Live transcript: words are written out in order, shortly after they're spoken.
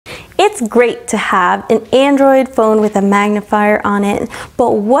It's great to have an Android phone with a magnifier on it,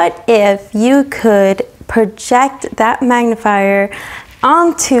 but what if you could project that magnifier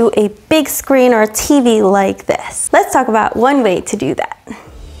onto a big screen or a TV like this? Let's talk about one way to do that.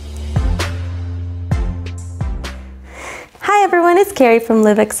 Hi everyone, it's Carrie from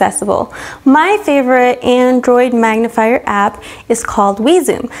Live Accessible. My favorite Android magnifier app is called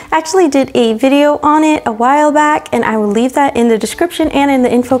WeZoom. I actually did a video on it a while back, and I will leave that in the description and in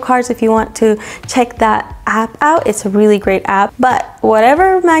the info cards if you want to check that app out. It's a really great app. But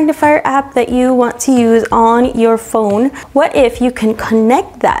whatever magnifier app that you want to use on your phone, what if you can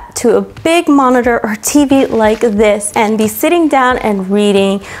connect that to a big monitor or TV like this and be sitting down and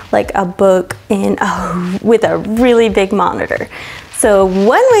reading like a book with a really big monitor? So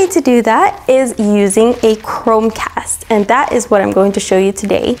one way to do that is using a Chromecast, and that is what I'm going to show you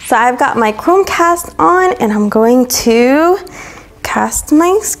today. So I've got my Chromecast on and I'm going to cast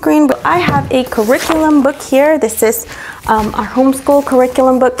my screen. But I have a curriculum book here. This is our homeschool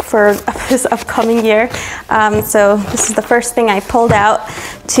curriculum book for this upcoming year. So this is the first thing I pulled out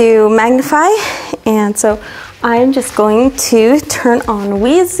to magnify. And so I'm just going to turn on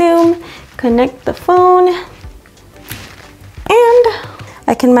WeZoom, connect the phone, and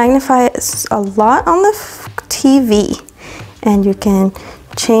I can magnify it a lot on the TV. And you can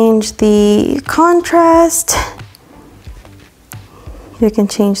change the contrast. You can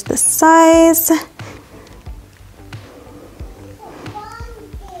change the size.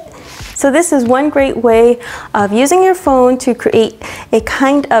 So this is one great way of using your phone to create a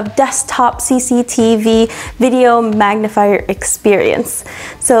kind of desktop CCTV video magnifier experience.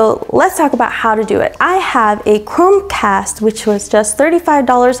 So let's talk about how to do it. I have a Chromecast, which was just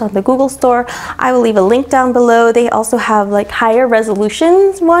 $35 on the Google store. I will leave a link down below. They also have like higher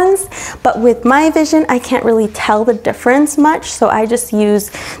resolution ones, but with my vision, I can't really tell the difference much. So I just use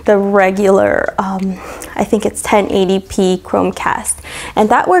the regular, I think it's 1080p Chromecast, and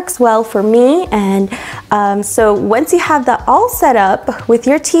that works well for me. And so once you have that all set up with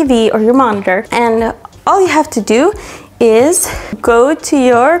your TV or your monitor, and all you have to do is go to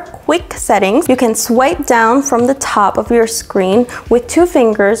your quick settings. You can swipe down from the top of your screen with 2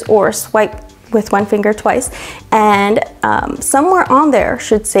 fingers or swipe with 1 finger twice, and somewhere on there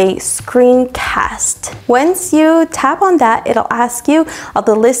should say Screencast. Once you tap on that, it'll ask you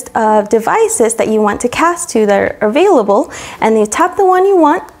the list of devices that you want to cast to that are available, and you tap the one you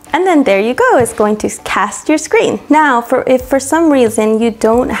want, and then there you go, it's going to cast your screen. Now, if for some reason you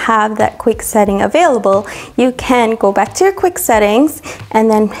don't have that quick setting available, you can go back to your quick settings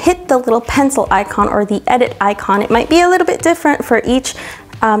and then hit the little pencil icon or the edit icon. It might be a little bit different for each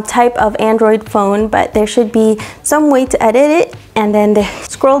type of Android phone, but there should be some way to edit it, and then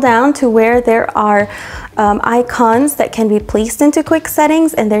scroll down to where there are icons that can be placed into quick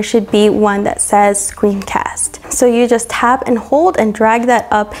settings, and there should be one that says Screencast. So you just tap and hold and drag that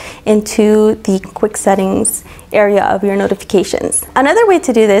up into the quick settings area of your notifications. Another way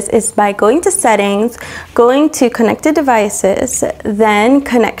to do this is by going to settings, going to connected devices, then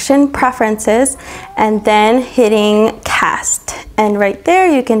connection preferences, and then hitting cast. And right there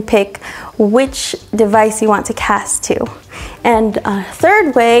you can pick which device you want to cast to. And a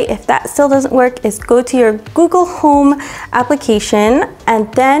third way, if that still doesn't work, is go to your Google Home application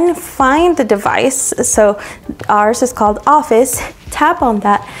and then find the device. So ours is called Office. Tap on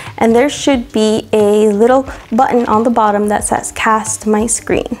that, and there should be a little button on the bottom that says Cast My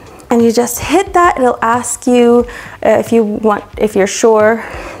Screen. And you just hit that. It'll ask you if you're sure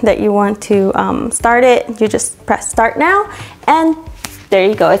that you want to start it. You just press Start Now, and there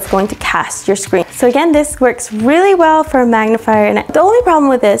you go, it's going to cast your screen. So again, this works really well for a magnifier, and the only problem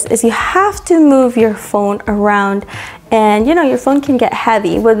with this is you have to move your phone around, and you know, your phone can get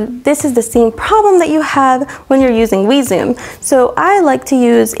heavy. Well, this is the same problem that you have when you're using WeZoom. So I like to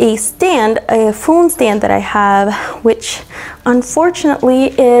use a stand, a phone stand that I have, which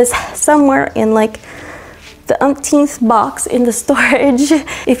unfortunately is somewhere in like the umpteenth box in the storage.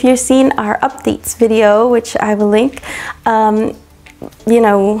 If you've seen our updates video, which I will link, you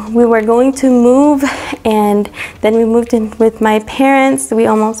know, we were going to move, and then we moved in with my parents. We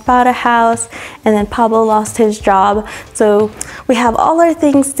almost bought a house, and then Pablo lost his job. So we have all our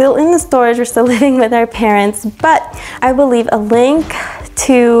things still in the storage. We're still living with our parents, but I will leave a link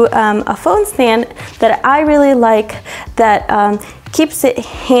to a phone stand that I really like that keeps it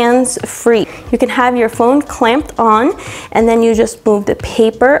hands-free. You can have your phone clamped on, and then you just move the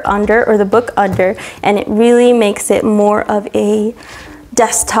paper under or the book under, and it really makes it more of a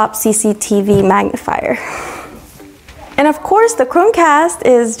desktop CCTV magnifier. And of course, the Chromecast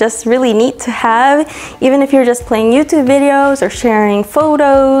is just really neat to have, even if you're just playing YouTube videos or sharing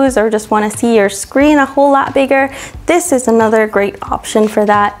photos or just want to see your screen a whole lot bigger. This is another great option for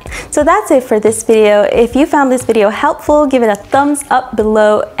that. So that's it for this video. If you found this video helpful, give it a thumbs up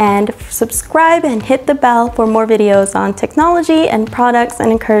below and subscribe and hit the bell for more videos on technology and products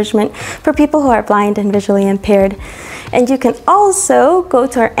and encouragement for people who are blind and visually impaired. And you can also go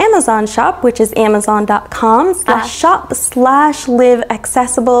to our Amazon shop, which is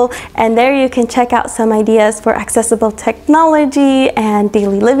amazon.com/shop/live-accessible, and there you can check out some ideas for accessible technology and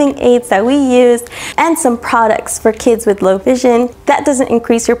daily living aids that we use, and some products for kids with low vision. That doesn't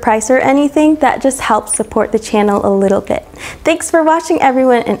increase your price or anything, that just helps support the channel a little bit. Thanks for watching,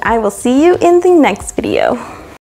 everyone, and I will see you in the next video.